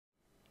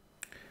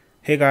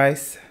Hey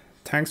guys,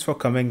 thanks for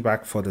coming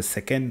back for the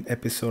second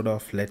episode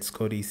of Let's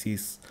Code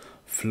EC's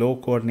Flow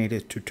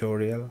Coordinated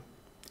tutorial.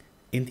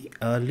 In the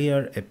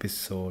earlier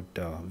episode,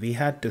 we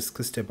had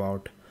discussed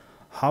about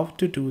how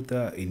to do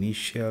the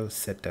initial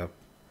setup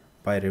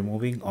by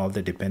removing all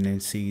the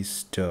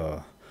dependencies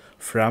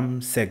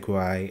from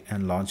Segway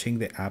and launching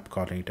the app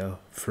coordinator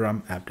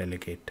from app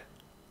delegate.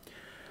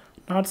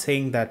 Not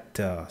saying that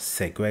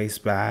Segway is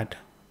bad,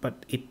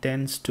 but it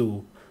tends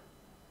to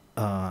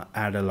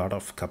add a lot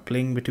of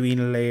coupling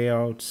between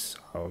layouts,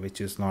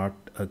 which is not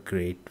a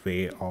great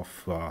way of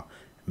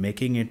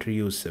making it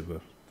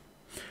reusable.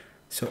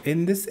 So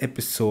in this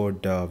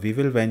episode, we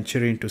will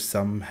venture into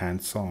some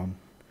hands-on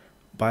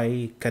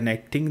by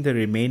connecting the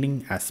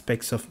remaining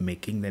aspects of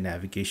making the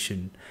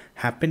navigation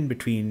happen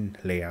between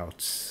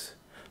layouts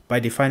by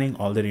defining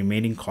all the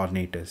remaining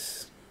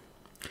coordinators.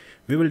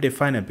 We will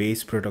define a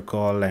base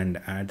protocol and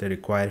add the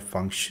required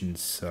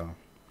functions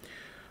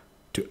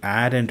to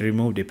add and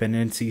remove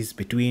dependencies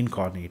between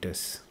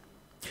coordinators.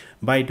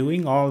 By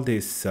doing all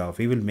this,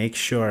 we will make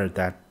sure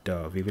that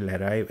we will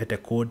arrive at a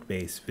code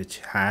base which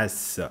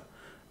has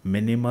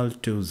minimal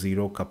to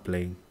zero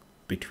coupling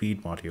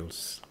between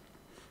modules.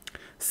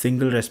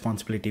 Single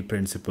responsibility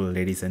principle,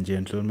 ladies and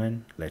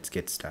gentlemen, let's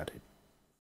get started.